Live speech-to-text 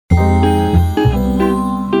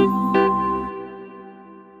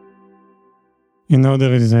You know,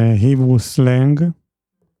 there is a Hebrew slang.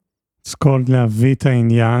 It's called Le'avit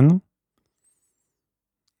ha'inyan,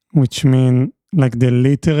 which means like they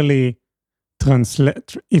literally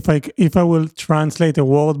translate. If I will translate a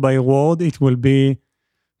word by word, it will be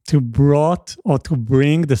to brought or to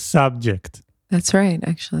bring the subject. That's right,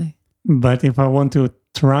 actually. But if I want to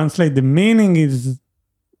translate the meaning, is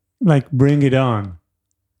like bring it on.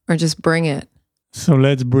 Or just bring it. So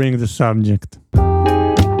let's bring the subject.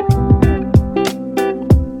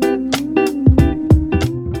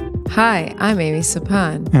 Hi, I'm Amy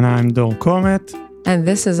Sapan. And I'm Dor Comet. And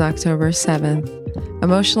this is October 7th.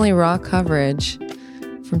 Emotionally raw coverage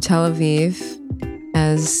from Tel Aviv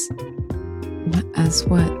as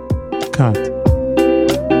what? Cut.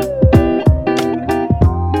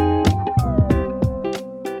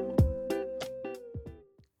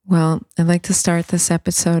 Well, I'd like to start this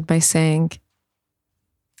episode by saying,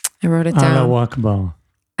 I wrote it down. Allahu Akbar.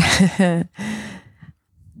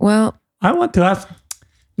 Well, I want to ask,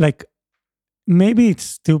 like, maybe it's a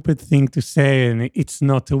stupid thing to say and it's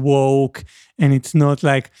not woke and it's not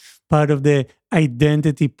like part of the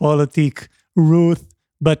identity politic route,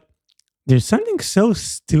 but there's something so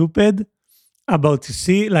stupid about to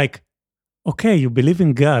see, like, okay, you believe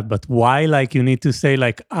in God, but why, like, you need to say,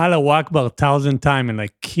 like, Allahu Akbar 1,000 times and,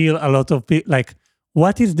 like, kill a lot of people? Like,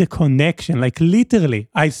 what is the connection? Like, literally,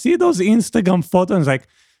 I see those Instagram photos, like,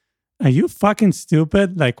 are you fucking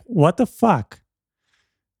stupid? Like, what the fuck?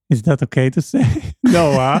 Is that okay to say?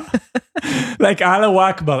 No, huh? Like, Allahu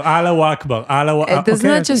Akbar, Allahu Akbar, Allahu Akbar. It does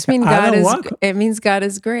not just mean God is, it means God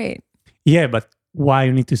is great. Yeah, but why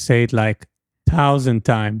you need to say it, like, 1,000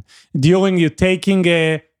 times? During you taking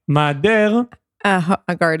a Mader,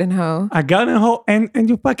 a garden hoe. A garden hoe, and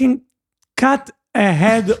you fucking cut a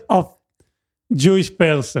head of Jewish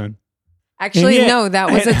person. Actually, no,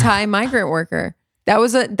 that was a Thai migrant worker. That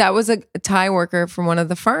was a Thai worker from one of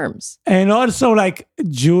the farms. And also, like,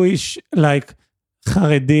 Jewish, like,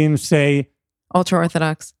 Haredim say...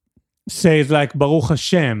 Ultra-Orthodox. Says, like, Baruch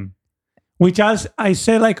Hashem. Which I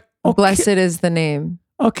say, like... Okay. Blessed is the name.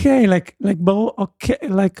 Okay, like Baruch, okay,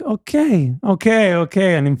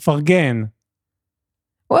 אני מפרגן.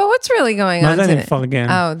 Well, what's really going on today? אני מפרגן?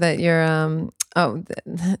 Oh, that you're,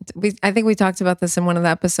 I think we talked about this in one of the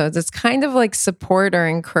episodes. It's kind of like support or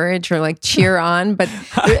encourage or like cheer on, but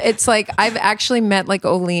it's like, I've actually met like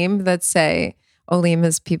Olim that say, Olim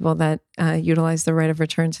is people that utilize the right of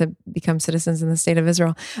return to become citizens in the state of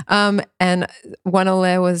Israel. And one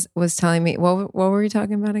Ole was telling me, what were we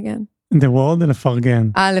talking about again? The word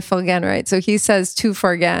לפרגן. לפרגן, right. So he says to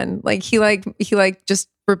fargan. Like he just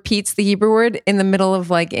repeats the Hebrew word in the middle of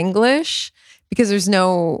like English because there's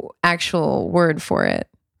no actual word for it.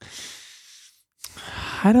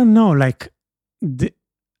 I don't know. Like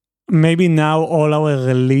maybe now all our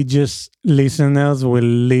religious listeners will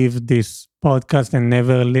leave this podcast and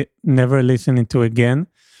never listen it to again.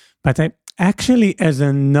 But I actually, as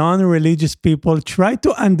a non-religious people, try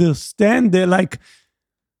to understand the like.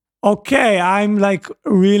 Okay, I'm like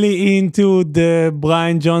really into the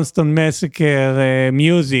Brian Johnston Massacre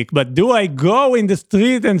music, but do I go in the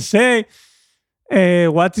street and say,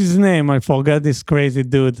 what's his name? I forgot this crazy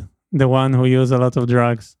dude, the one who used a lot of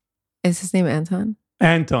drugs. Is his name Anton?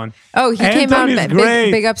 Anton. Oh, he came out,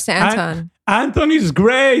 big ups to Anton. Anton is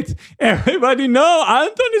great. Everybody know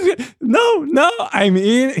Anton is great. No, I'm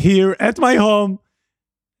here at my home.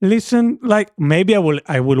 Listen, like maybe I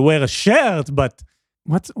will wear a shirt, but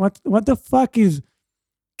what the fuck is...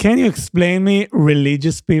 Can you explain me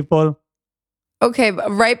religious people? Okay, but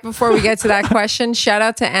right before we get to that question, shout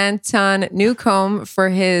out to Anton Newcomb for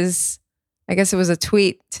his, I guess it was a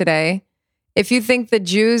tweet today. If you think the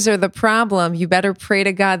Jews are the problem, you better pray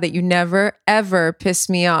to God that you never, ever piss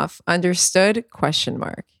me off. Understood? ?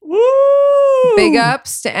 Woo! Big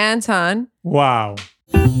ups to Anton. Wow.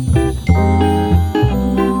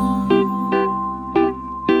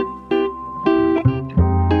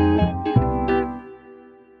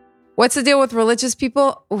 What's the deal with religious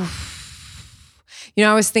people? Oof. You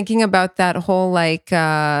know, I was thinking about that whole like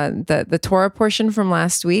the Torah portion from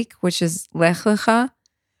last week, which is Lech Lecha.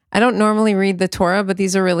 I don't normally read the Torah, but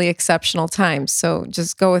these are really exceptional times. So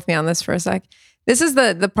just go with me on this for a sec. This is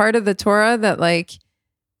the part of the Torah that like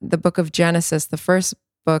the book of Genesis, the first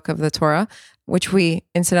book of the Torah, which we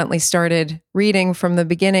incidentally started reading from the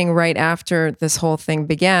beginning right after this whole thing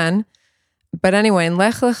began. But anyway, in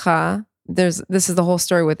Lech Lecha, this is the whole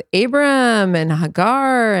story with Abraham and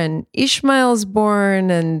Hagar and Ishmael's born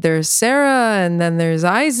and there's Sarah and then there's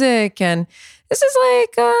Isaac and this is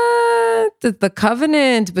like the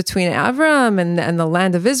covenant between Abraham and the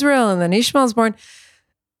land of Israel and then Ishmael's born.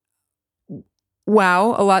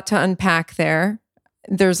 Wow, a lot to unpack there.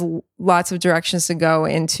 there's lots of directions to go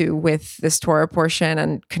into with this Torah portion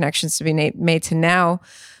and connections to be made to now.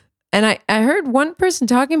 And I heard one person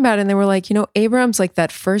talking about it, and they were like, Abraham's like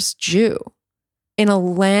that first Jew in a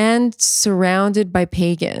land surrounded by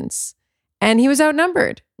pagans. And he was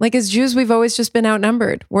outnumbered. Like as Jews, we've always just been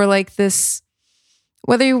outnumbered. We're like this,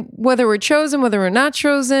 whether we're chosen, whether we're not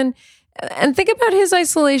chosen. And think about his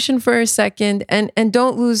isolation for a second, and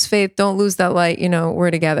don't lose faith, don't lose that light,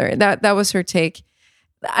 we're together. That was her take.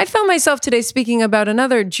 I found myself today speaking about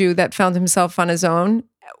another Jew that found himself on his own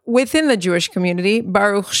within the Jewish community,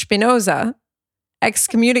 Baruch Spinoza,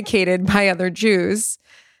 excommunicated by other Jews,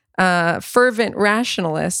 fervent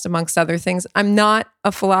rationalist, amongst other things. I'm not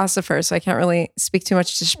a philosopher, so I can't really speak too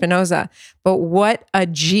much to Spinoza, but what a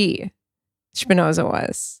G Spinoza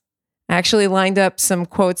was. I actually lined up some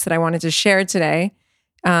quotes that I wanted to share today.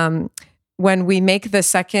 When we make the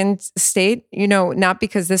second state, not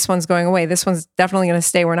because this one's going away, this one's definitely going to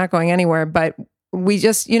stay. We're not going anywhere, but we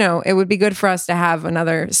just, it would be good for us to have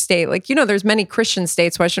another state. Like, there's many Christian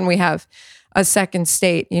states. Why shouldn't we have a second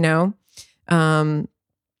state,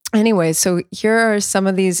 Anyway, so here are some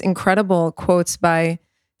of these incredible quotes by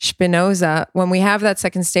Spinoza. When we have that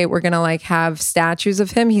second state, we're going to have statues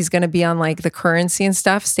of him. He's going to be on the currency and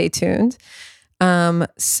stuff. Stay tuned.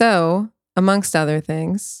 So amongst other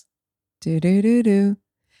things,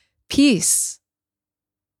 peace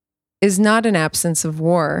is not an absence of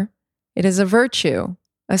war. It is a virtue,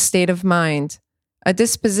 a state of mind, a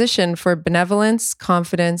disposition for benevolence,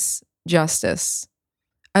 confidence, justice.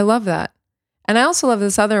 I love that. And I also love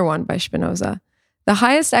this other one by Spinoza. The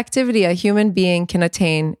highest activity a human being can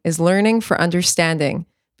attain is learning for understanding,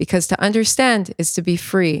 because to understand is to be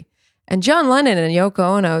free. And John Lennon and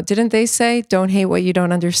Yoko Ono, didn't they say, don't hate what you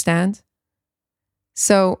don't understand?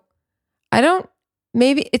 So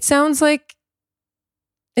maybe it sounds like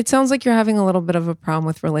you're having a little bit of a problem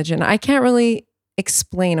with religion. I can't really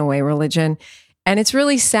explain away religion. And it's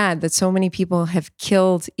really sad that so many people have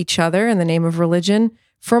killed each other in the name of religion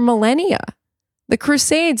for millennia. The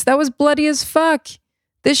Crusades, that was bloody as fuck.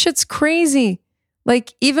 This shit's crazy.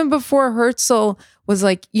 Even before Herzl was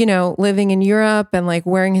living in Europe and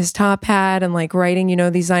wearing his top hat and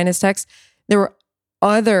writing, these Zionist texts, there were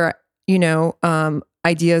other,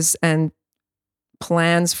 ideas and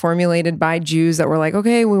plans formulated by Jews that were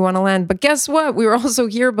okay, we want to land. But guess what? We were also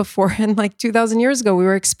here before, and 2,000 years ago, we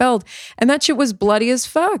were expelled. And that shit was bloody as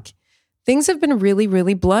fuck. Things have been really,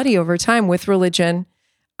 really bloody over time with religion.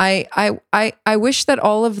 I wish that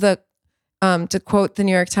all of the, to quote the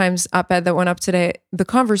New York Times op-ed that went up today, the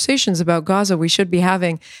conversations about Gaza we should be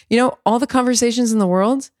having, all the conversations in the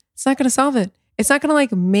world, it's not going to solve it. It's not going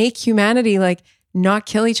to make humanity not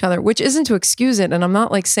kill each other, which isn't to excuse it. And I'm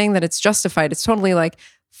not saying that it's justified. It's totally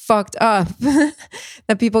fucked up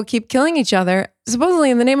that people keep killing each other, supposedly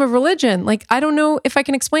in the name of religion. I don't know if I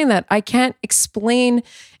can explain that. I can't explain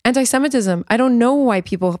anti-Semitism. I don't know why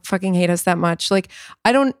people fucking hate us that much.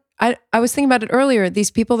 I was thinking about it earlier.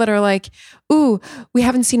 These people that are ooh, we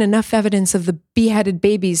haven't seen enough evidence of the beheaded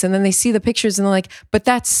babies. And then they see the pictures and they're but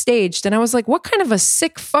that's staged. And I was what kind of a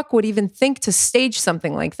sick fuck would even think to stage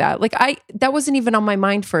something like that? That wasn't even on my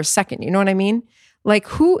mind for a second. You know what I mean?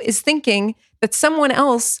 Who is thinking that someone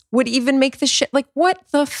else would even make this shit? What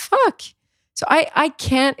the fuck? So I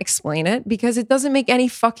can't explain it because it doesn't make any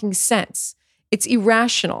fucking sense. It's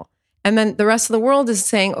irrational. And then the rest of the world is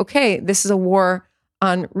saying, okay, this is a war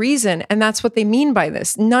on reason. And that's what they mean by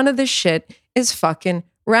this. None of this shit is fucking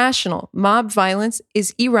rational. Mob violence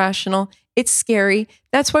is irrational. It's scary.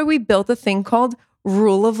 That's why we built a thing called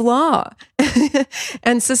rule of law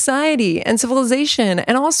and society and civilization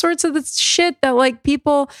and all sorts of the shit that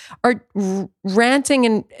people are ranting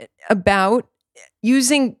and about,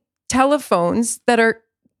 using telephones that are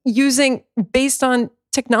using based on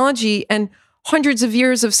technology and hundreds of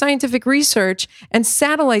years of scientific research and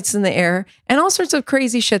satellites in the air and all sorts of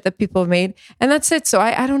crazy shit that people have made. And that's it. So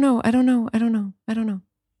I don't know.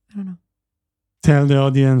 Tell the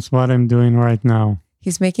audience what I'm doing right now.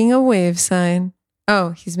 He's making a wave sign.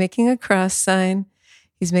 Oh, he's making a cross sign.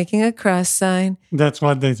 He's making a cross sign. That's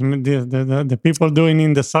what the people doing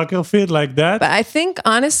in the soccer field like that. But I think,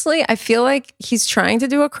 honestly, I feel like he's trying to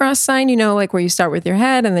do a cross sign, where you start with your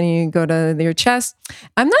head and then you go to your chest.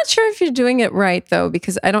 I'm not sure if you're doing it right, though,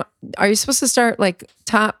 because are you supposed to start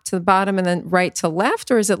top to the bottom and then right to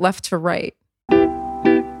left, or is it left to right?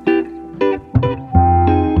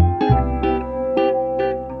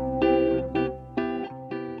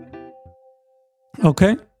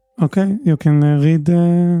 Okay, you can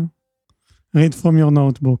read from your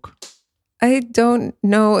notebook. I don't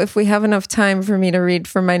know if we have enough time for me to read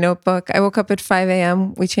from my notebook. I woke up at 5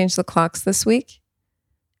 a.m. We changed the clocks this week.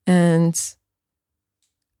 And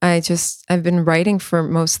I've been writing for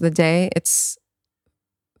most of the day. It's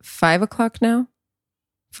 5:00 now,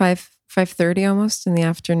 5:30 almost in the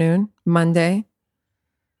afternoon, Monday.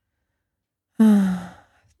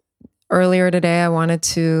 Earlier today, I wanted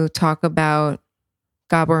to talk about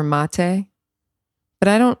Gabor Mate, but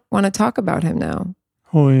I don't want to talk about him now.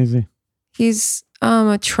 Who is he? He's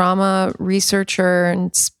a trauma researcher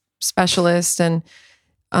and specialist, and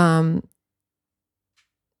some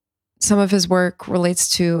of his work relates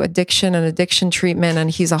to addiction and addiction treatment.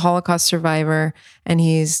 And he's a Holocaust survivor, and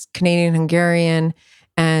he's Canadian Hungarian,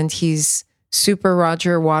 and he's super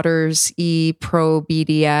Roger Waters pro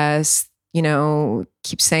BDS.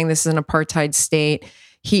 Keeps saying this is an apartheid state.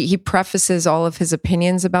 He prefaces all of his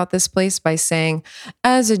opinions about this place by saying,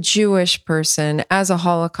 as a Jewish person, as a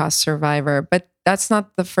Holocaust survivor, but that's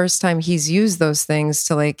not the first time he's used those things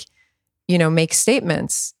to make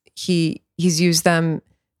statements. He's used them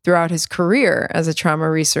throughout his career as a trauma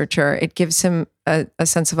researcher. It gives him a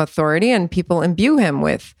sense of authority, and people imbue him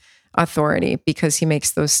with authority because he makes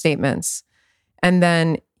those statements. And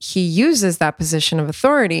then he uses that position of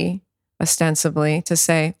authority ostensibly to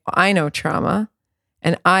say, well, I know trauma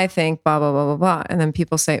and I think blah, blah, blah, blah, blah. And then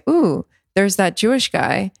people say, ooh, there's that Jewish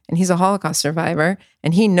guy and he's a Holocaust survivor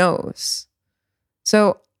and he knows.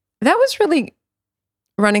 So that was really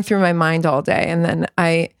running through my mind all day. And then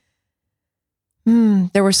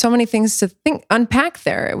there were so many things to unpack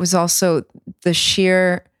there. It was also the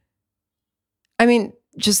sheer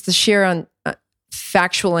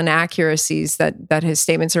factual inaccuracies that his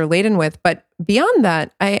statements are laden with. But beyond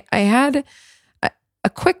that, I had a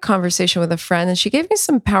quick conversation with a friend, and she gave me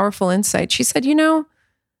some powerful insight. She said,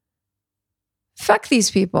 fuck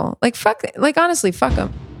these people. Honestly, fuck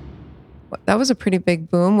them. That was a pretty big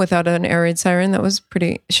boom without an air raid siren. That was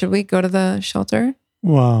pretty. Should we go to the shelter?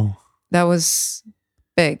 Wow. That was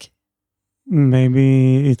big.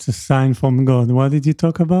 Maybe it's a sign from God. What did you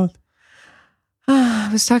talk about? I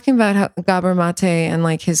was talking about how Gabor Mate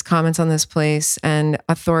and his comments on this place and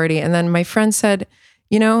authority. And then my friend said,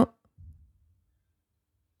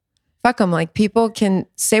 fuck them. People can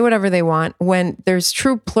say whatever they want when there's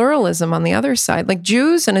true pluralism on the other side.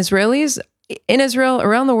 Jews and Israelis in Israel,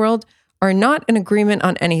 around the world, are not in agreement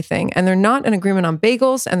on anything. And they're not in agreement on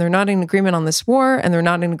bagels, and they're not in agreement on this war, and they're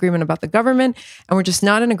not in agreement about the government, and we're just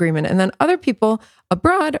not in agreement. And then other people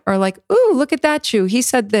abroad are like, ooh, look at that Jew. He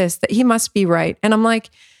said this, that he must be right. And I'm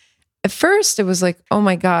like, at first it was like, oh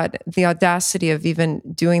my God, the audacity of even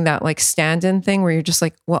doing that stand-in thing where you're just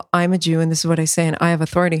like, well, I'm a Jew and this is what I say and I have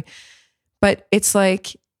authority. But it's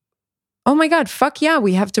like, oh my God, fuck yeah,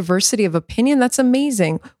 we have diversity of opinion. That's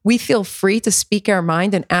amazing. We feel free to speak our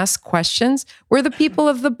mind and ask questions. We're the people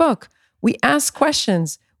of the book. We ask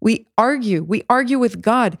questions. We argue. We argue with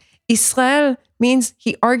God. Israel means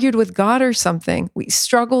he argued with God or something. We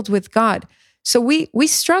struggled with God. So we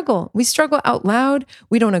struggle. We struggle out loud.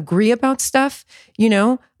 We don't agree about stuff.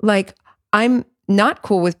 I'm not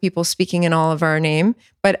cool with people speaking in all of our name,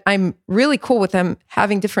 but I'm really cool with them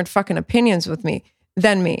having different fucking opinions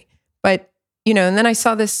than me. But, and then I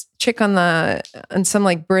saw this chick on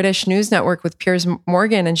some British news network with Piers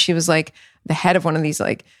Morgan, and she was the head of one of these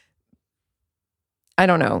I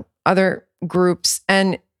don't know, other groups.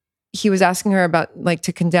 And he was asking her about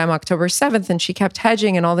to condemn October 7th, and she kept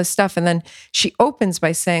hedging and all this stuff. And then she opens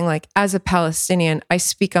by saying as a Palestinian, I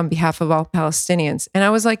speak on behalf of all Palestinians. And I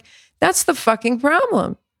was like, that's the fucking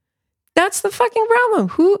problem. That's the fucking problem.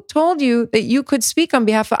 Who told you that you could speak on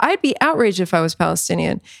behalf of? I'd be outraged if I was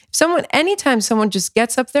Palestinian. Anytime someone just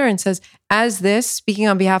gets up there and says, as this, speaking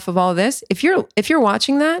on behalf of all this, if you're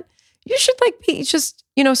watching that, you should be just,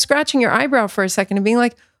 scratching your eyebrow for a second and being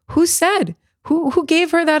like, who said? Who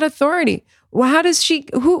gave her that authority? Well, how does she?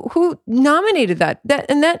 Who nominated that?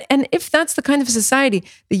 And if that's the kind of society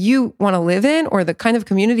that you want to live in, or the kind of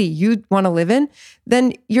community you want to live in,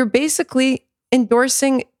 then you're basically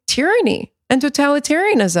endorsing tyranny and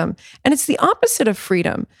totalitarianism. And it's the opposite of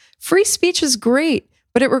freedom. Free speech is great,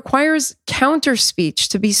 but it requires counter speech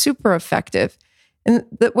to be super effective. And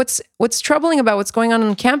what's troubling about what's going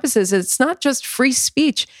on campuses is it's not just free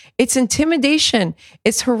speech. It's intimidation.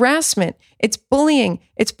 It's harassment. It's bullying.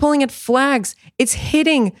 It's pulling at flags. It's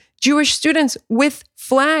hitting Jewish students with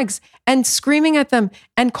flags and screaming at them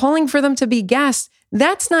and calling for them to be gassed.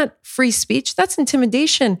 That's not free speech. That's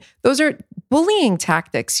intimidation. Those are bullying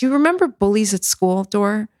tactics. You remember bullies at school,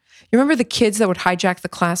 Dor? You remember the kids that would hijack the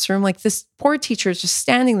classroom? This poor teacher is just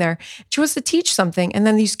standing there. She wants to teach something. And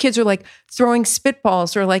then these kids are throwing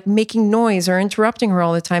spitballs or making noise or interrupting her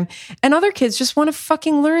all the time. And other kids just want to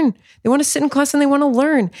fucking learn. They want to sit in class and they want to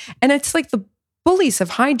learn. And it's the bullies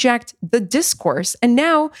have hijacked the discourse. And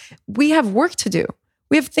now we have work to do.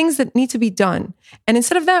 We have things that need to be done. And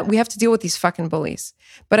instead of that, we have to deal with these fucking bullies.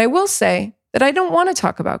 But I will say that I don't want to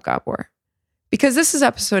talk about Gabor because this is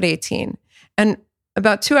episode 18. And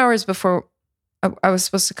about 2 hours before I was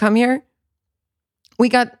supposed to come here, we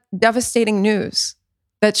got devastating news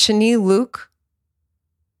that Shani Luke,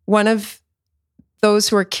 one of those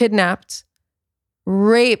who were kidnapped,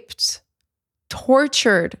 raped,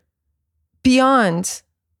 tortured beyond,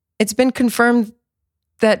 it's been confirmed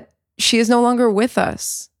that she is no longer with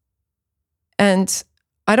us. And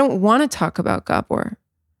I don't want to talk about Gabor.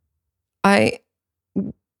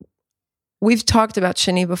 We've talked about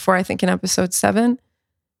Shani before, I think in episode 7.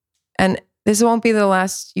 And this won't be the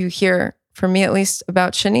last you hear, for me at least,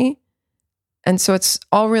 about Shani. And so it's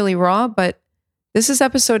all really raw, but this is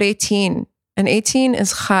episode 18. And 18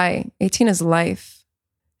 is chai. 18 is life.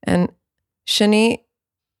 And Shani,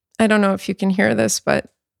 I don't know if you can hear this,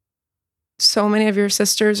 but so many of your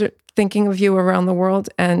sisters are thinking of you around the world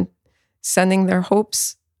and sending their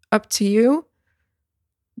hopes up to you,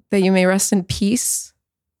 that you may rest in peace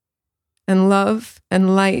and love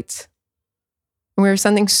and light. And we're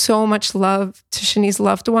sending so much love to Shani's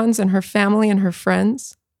loved ones and her family and her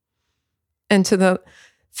friends, and to the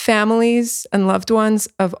families and loved ones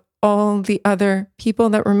of all the other people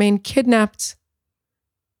that remain kidnapped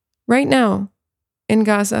right now in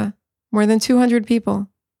Gaza, more than 200 people.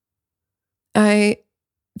 I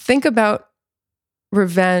think about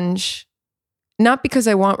revenge, not because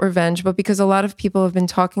I want revenge, but because a lot of people have been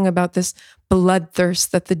talking about this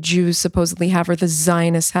bloodthirst that the Jews supposedly have, or the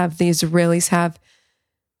Zionists have, the Israelis have.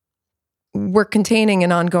 We're containing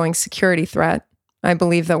an ongoing security threat. I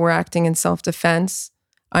believe that we're acting in self-defense.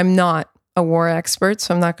 I'm not a war expert,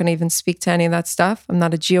 so I'm not going to even speak to any of that stuff. I'm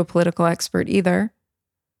not a geopolitical expert either.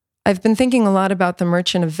 I've been thinking a lot about The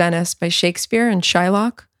Merchant of Venice by Shakespeare and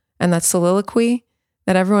Shylock, and that soliloquy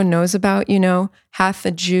that everyone knows about, hath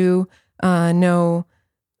a Jew, no.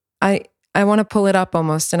 I want to pull it up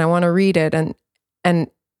almost, and I want to read it, and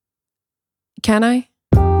can I?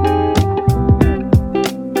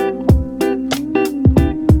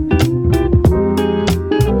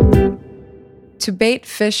 To bait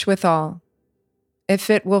fish withal, if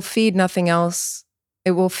it will feed nothing else,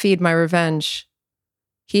 it will feed my revenge.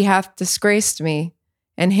 He hath disgraced me,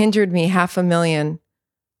 and hindered me 500,000,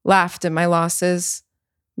 laughed at my losses,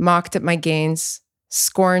 mocked at my gains,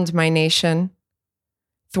 scorned my nation,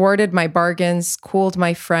 thwarted my bargains, cooled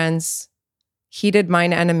my friends, heated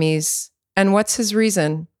mine enemies. And what's his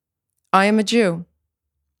reason? I am a Jew.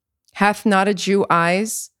 Hath not a Jew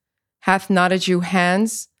eyes? Hath not a Jew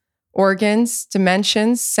hands, organs,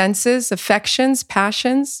 dimensions, senses, affections,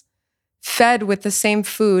 passions? Fed with the same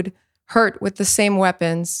food, hurt with the same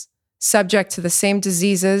weapons, subject to the same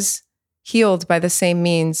diseases, healed by the same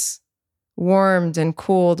means, warmed and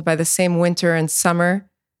cooled by the same winter and summer,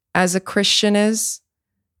 as a Christian is?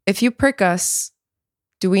 If you prick us,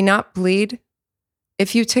 do we not bleed?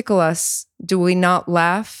 If you tickle us, do we not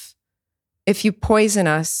laugh? If you poison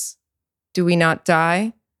us, do we not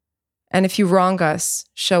die? And if you wrong us,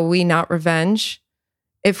 shall we not revenge?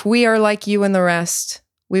 If we are like you and the rest,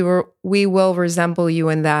 we will resemble you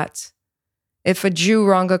in that. If a Jew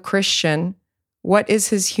wrong a Christian, what is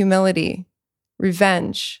his humility?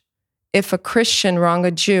 Revenge. If a Christian wrong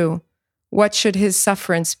a Jew, what should his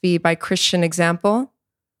sufferance be by Christian example?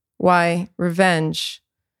 Why, revenge.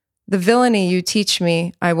 The villainy you teach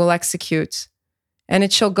me, I will execute, and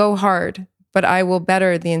it shall go hard, but I will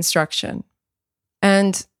better the instruction.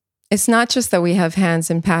 And it's not just that we have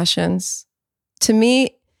hands and passions. To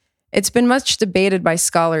me, it's been much debated by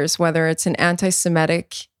scholars whether it's an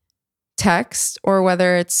anti-Semitic text or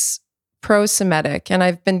whether it's pro-Semitic. And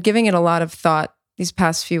I've been giving it a lot of thought these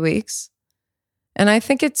past few weeks. And I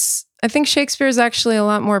think Shakespeare is actually a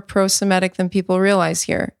lot more pro-Semitic than people realize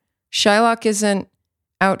here. Shylock isn't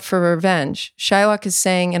out for revenge. Shylock is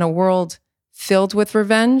saying in a world filled with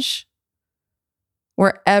revenge,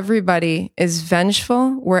 where everybody is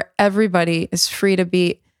vengeful, where everybody is free to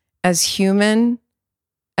be as human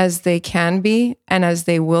as they can be and as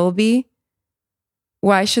they will be,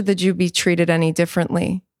 why should the Jew be treated any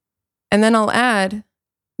differently? And then I'll add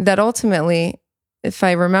that ultimately, if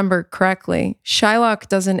I remember correctly, Shylock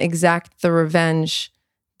doesn't exact the revenge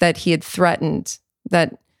that he had threatened,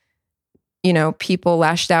 that, people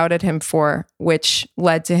lashed out at him for, which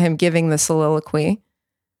led to him giving the soliloquy.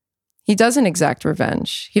 He doesn't exact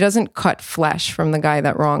revenge. He doesn't cut flesh from the guy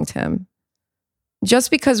that wronged him. Just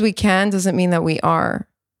because we can doesn't mean that we are.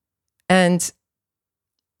 And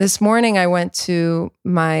this morning I went to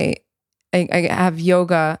I have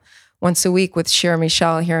yoga once a week with Shira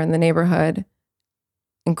Michelle here in the neighborhood.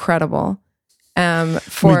 incredible.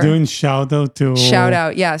 We're doing shout out,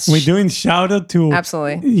 yes. We're doing shout out to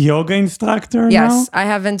absolutely yoga instructor yes. now? I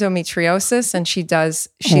have endometriosis, and she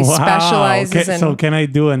specializes okay. in... So can I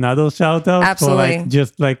do another shout out absolutely. for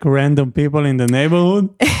just random people in the neighborhood?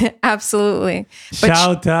 Absolutely.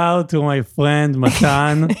 Shout out to my friend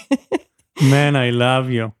Matan. Man, I love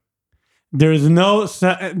you. There is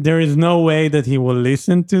no way that he will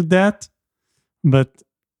listen to that, but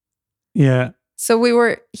yeah. So we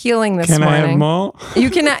were healing this morning. Can I have more? You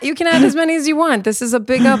can add as many as you want. This is a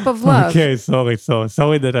big up of love. Okay, sorry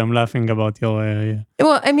that I'm laughing about your area.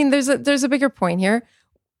 Well, I mean, there's a bigger point here.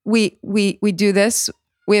 We do this.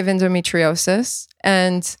 We have endometriosis,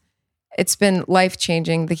 and it's been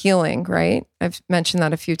life-changing, the healing, right? I've mentioned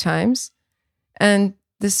that a few times. And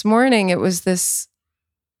this morning it was this,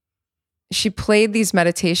 she played these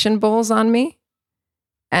meditation bowls on me,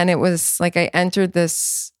 and it was like I entered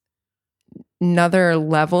this another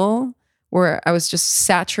level where I was just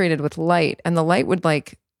saturated with light, and the light would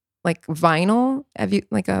like vinyl. Have you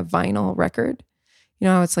like a vinyl record? You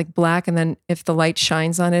know how it's like black, and then if the light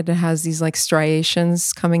shines on it, it has these like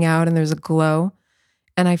striations coming out, and there's a glow.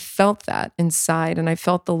 And I felt that inside, and I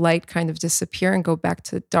felt the light kind of disappear and go back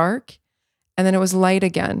to dark, and then it was light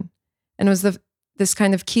again, and it was this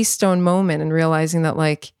kind of keystone moment in realizing that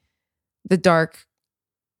like the dark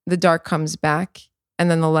comes back. And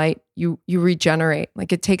then the light, you regenerate.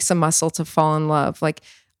 Like it takes a muscle to fall in love. Like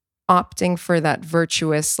opting for that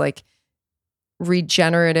virtuous, like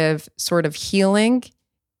regenerative sort of healing,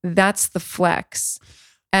 that's the flex.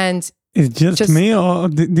 And it's just me, or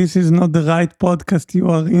this is not the right podcast you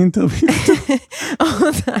are interviewing?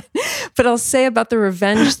 But I'll say about the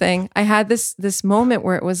revenge thing, I had this moment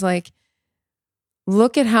where it was like,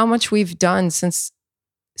 look at how much we've done since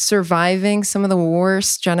surviving some of the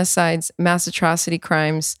worst genocides, mass atrocity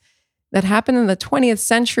crimes that happened in the 20th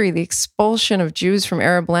century, the expulsion of Jews from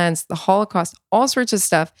Arab lands, the Holocaust, all sorts of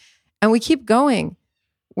stuff. And we keep going.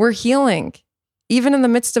 We're healing. Even in the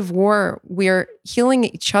midst of war, we're healing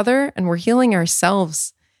each other and we're healing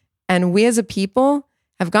ourselves. And we as a people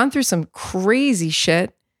have gone through some crazy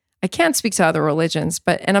shit. I can't speak to other religions,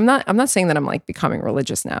 and I'm not saying that I'm like becoming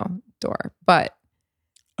religious now, Dor, but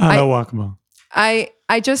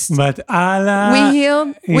I just, but Allah we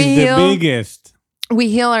heal the biggest. We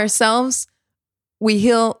heal ourselves. We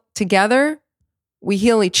heal together. We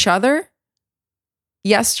heal each other.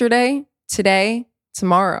 Yesterday, today,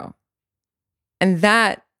 tomorrow. And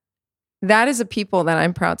that is a people that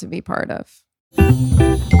I'm proud to be part of.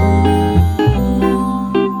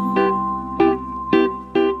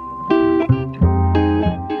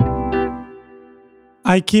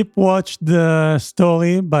 I keep watch the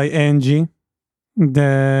story by Angie,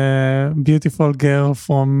 the beautiful girl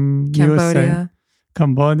from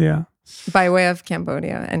Cambodia. By way of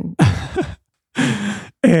Cambodia.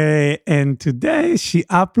 And today she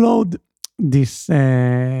uploaded this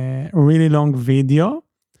really long video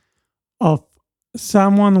of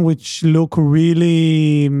someone which look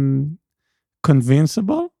really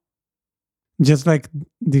convincible. Just like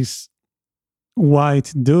this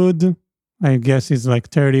white dude. I guess he's like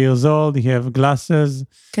 30 years old. He have glasses.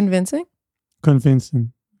 Convincible?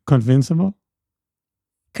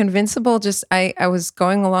 Convincible, just I was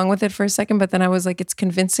going along with it for a second, but then I was like, it's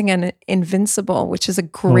convincing and invincible, which is a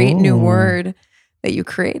great new word that you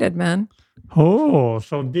created, man. Oh,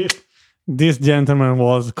 so this gentleman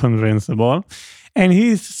was convincible. And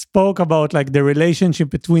he spoke about like the relationship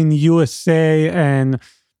between USA and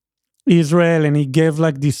Israel, and he gave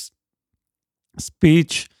like this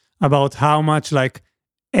speech about how much like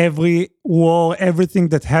every war, everything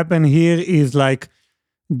that happened here is like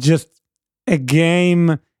just a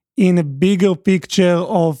game in a bigger picture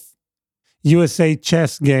of USA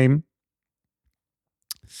chess game.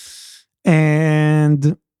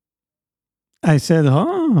 And I said,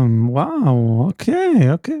 oh, wow,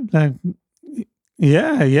 okay. Like,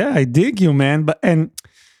 yeah, I dig you, man. And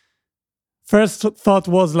first thought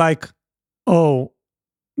was like, oh,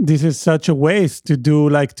 this is such a waste to do,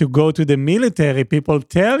 like to go to the military. People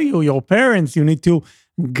tell you, your parents, you need to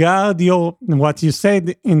guard what you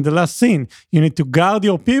said in the last scene. You need to guard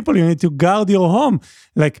your people. You need to guard your home.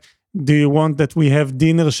 Like, do you want that we have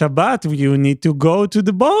dinner Shabbat? You need to go to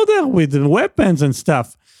the border with weapons and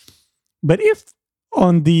stuff. But if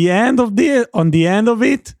on the end of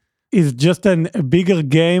it is just a bigger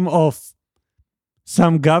game of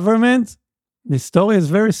some government, the story is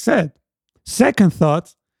very sad. Second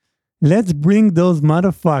thought, let's bring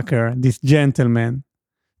this gentleman,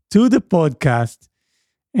 to the podcast.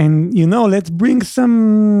 And, let's bring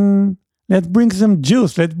some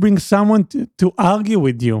juice. Let's bring someone to argue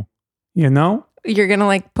with you, You're going to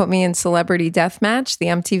like put me in Celebrity Deathmatch, the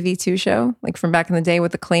MTV2 show, like from back in the day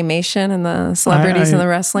with the claymation and the celebrities in the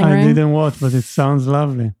wrestling ring? I didn't watch, but it sounds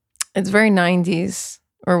lovely. It's very 90s,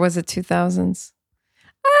 or was it 2000s?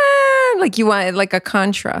 Like you want like a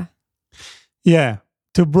Contra. Yeah.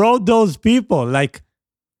 To broad those people, like,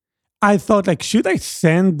 I thought, like, should I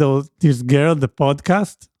send this girl the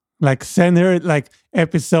podcast? Like, send her, like,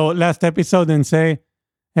 last episode and say,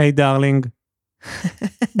 hey, darling,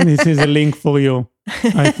 this is a link for you.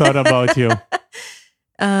 I thought about you.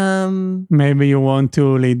 Maybe you want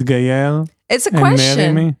to lead Gael. It's a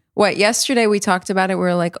question. Marry me? What, yesterday we talked about it. We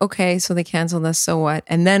were like, okay, so they canceled us, so what?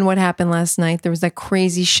 And then what happened last night? There was that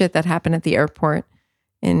crazy shit that happened at the airport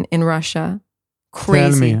in Russia.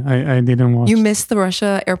 Crazy. Tell me, I didn't watch. You missed the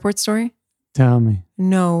Russia airport story? Tell me.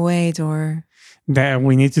 No way, Dor.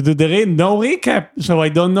 We need to do no recap, so I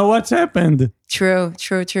don't know what's happened. True.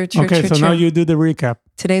 Okay, so now you do the recap.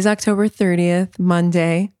 Today's October 30th,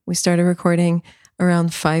 Monday. We started recording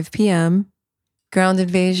around 5 p.m. Ground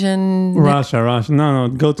invasion. Russia. No,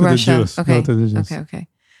 go to Russia. the Jews. Okay. Go to the Jews. Okay.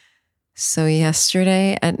 So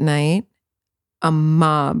yesterday at night, a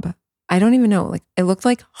mob, I don't even know, like it looked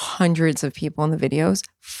like hundreds of people in the videos,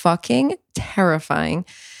 fucking terrifying,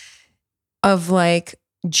 of like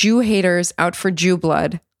Jew haters out for Jew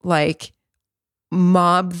blood, like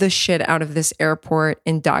mob the shit out of this airport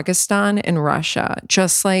in Dagestan in Russia.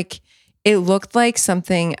 Just like, it looked like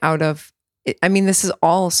something out of, I mean, this is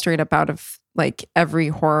all straight up out of like every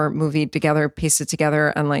horror movie together, pasted together,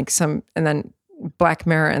 and like and then Black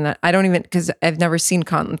Mirror, and that I don't even, because I've never seen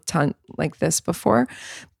content like this before,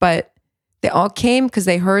 but they all came because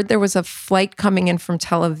they heard there was a flight coming in from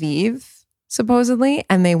Tel Aviv, supposedly,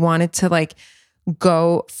 and they wanted to like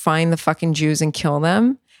go find the fucking Jews and kill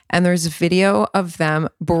them. And there's a video of them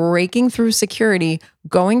breaking through security,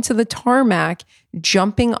 going to the tarmac,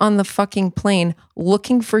 jumping on the fucking plane,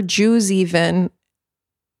 looking for Jews even.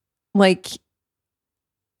 Like,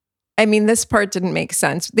 I mean, this part didn't make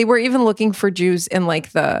sense. They were even looking for Jews in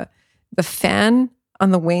like the fan on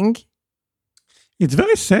the wing. It's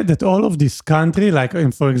very sad that all of this country, like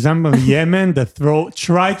for example, Yemen, that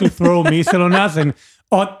try to throw missile on us, and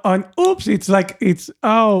oops, it's like it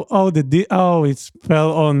fell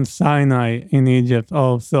on Sinai in Egypt.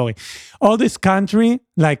 Oh, sorry. All this country,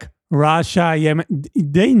 like Russia, Yemen,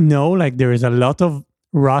 they know like there is a lot of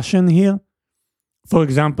Russian here. For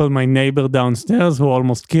example, my neighbor downstairs who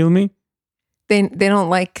almost killed me. They don't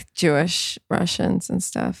like Jewish Russians and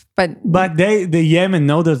stuff, but the Yemen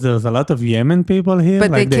know that there's a lot of Yemen people here.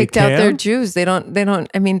 But like, they kicked out their Jews. They don't.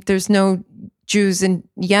 I mean, there's no Jews in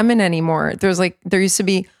Yemen anymore. There used to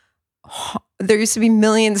be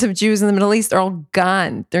millions of Jews in the Middle East. They're all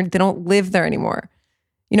gone. They don't live there anymore.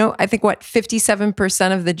 You know, I think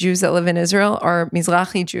 57% of the Jews that live in Israel are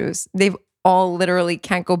Mizrahi Jews. They've all literally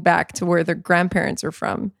can't go back to where their grandparents are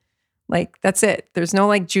from. Like, that's it. There's no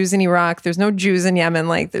like Jews in Iraq. There's no Jews in Yemen.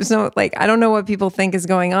 Like, there's no, like, I don't know what people think is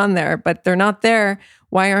going on there, but they're not there.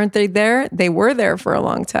 Why aren't they there? They were there for a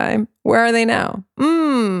long time. Where are they now?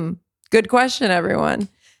 Good question, everyone.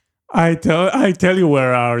 I tell you,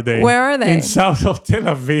 where are they? Where are they? In south of Tel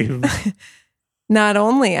Aviv. Not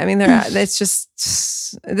only, I mean, it's just,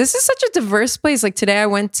 this is such a diverse place. Like today I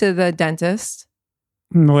went to the dentist.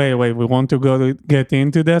 Wait, we want to get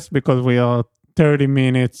into this because we are 30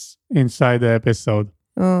 minutes inside the episode.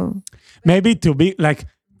 Oh. Maybe to be like,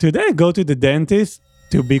 today I go to the dentist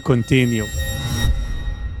to be continued.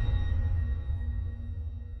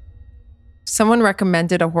 Someone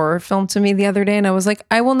recommended a horror film to me the other day and I was like,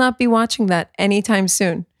 I will not be watching that anytime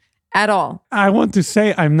soon at all. I want to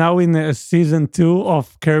say I'm now in season 2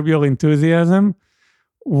 of Curb Your Enthusiasm.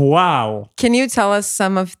 Wow. Can you tell us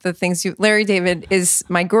some of the things Larry David is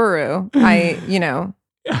my guru.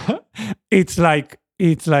 It's like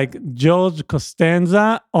George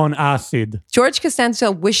Costanza on acid. George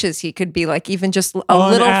Costanza wishes he could be like even just a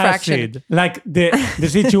on little acid. fraction. Like the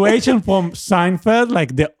situation from Seinfeld,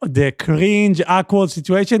 like the cringe, awkward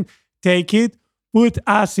situation, take it, put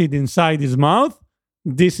acid inside his mouth.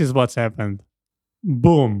 This is what's happened.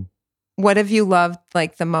 Boom. What have you loved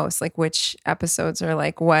like the most? Like which episodes are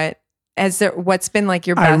like what's been like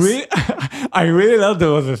your best? I really love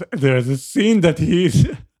there's a scene that he's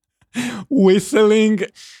whistling.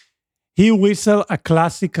 He whistled a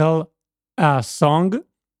classical song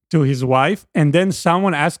to his wife, and then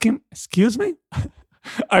someone asked him, "Excuse me,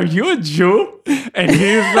 are you a Jew?" And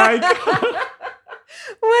he's like,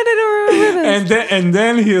 "What did I remember this?" And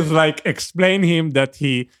then he's like, explain him that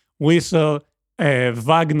he whistled a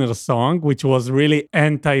Wagner song, which was really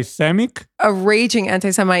anti-Semitic. A raging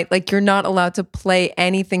anti-Semite. Like you're not allowed to play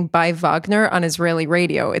anything by Wagner on Israeli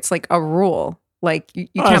radio. It's like a rule. Like you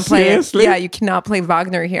Oh, can't play it. seriously? Yeah, you cannot play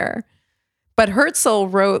Wagner here. But Herzl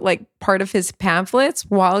wrote like part of his pamphlets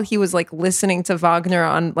while he was like listening to Wagner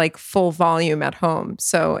on like full volume at home.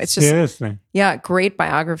 So it's just, Seriously. yeah, great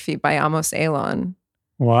biography by Amos Elon.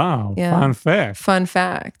 Wow. Yeah. Fun fact. Fun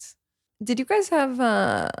fact. Did you guys have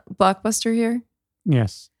Blockbuster here?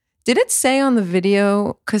 Yes. Did it say on the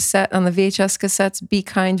video cassette, on the VHS cassettes, Be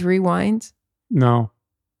Kind, Rewind? No.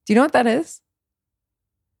 Do you know what that is?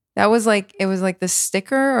 That was like, it was like the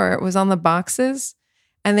sticker, or it was on the boxes.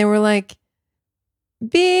 And they were like,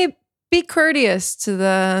 be courteous to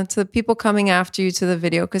the people coming after you to the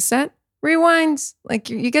video cassette. Rewind. Like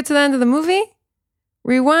you get to the end of the movie,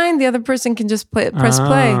 rewind. The other person can just press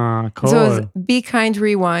play. Cool. So it was Be Kind,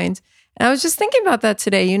 Rewind. And I was just thinking about that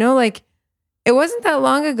today. You know, like it wasn't that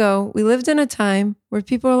long ago. We lived in a time where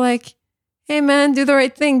people were like, hey man, do the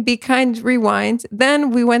right thing. Be kind, rewind. Then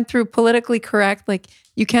we went through politically correct. Like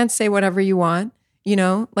you can't say whatever you want. You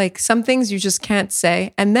know, like some things you just can't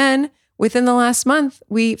say. And then within the last month,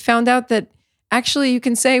 we found out that actually you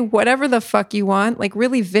can say whatever the fuck you want, like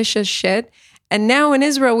really vicious shit. And now in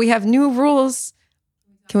Israel, we have new rules.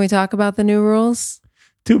 Can we talk about the new rules?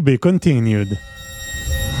 To be continued.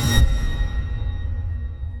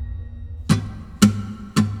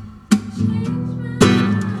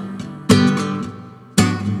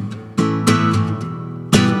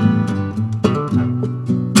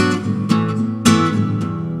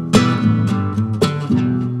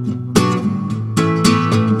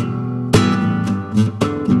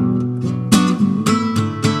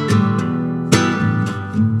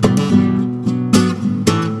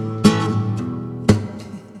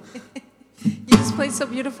 So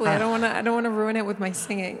beautifully. I don't want to ruin it with my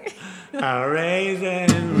singing. Erase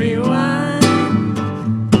and Rewind,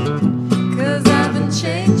 'cause I've been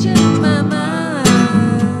changing my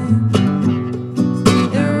mind.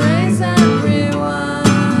 Erase and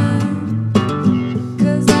rewind,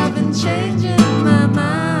 'cause I've been changing my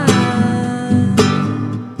mind.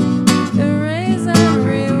 Erase and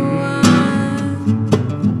rewind,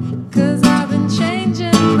 'cause I've been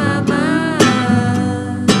changing my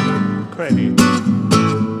mind. credit.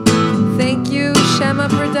 Thank you, Shema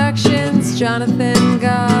Productions, Jonathan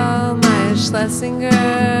Gall, Maya Schlesinger,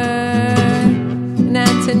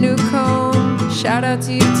 Nata Newcomb. Shout out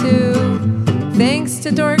to you too. Thanks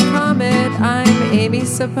to Dork Comet, I'm Amy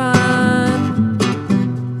Sapan.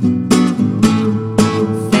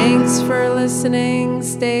 Thanks for listening.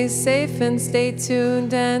 Stay safe and stay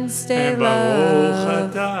tuned and stay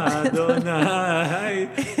loved.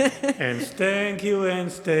 And thank you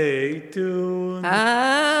and stay tuned.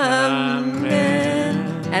 Amen.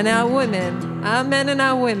 And our women. Amen and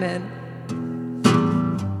our women.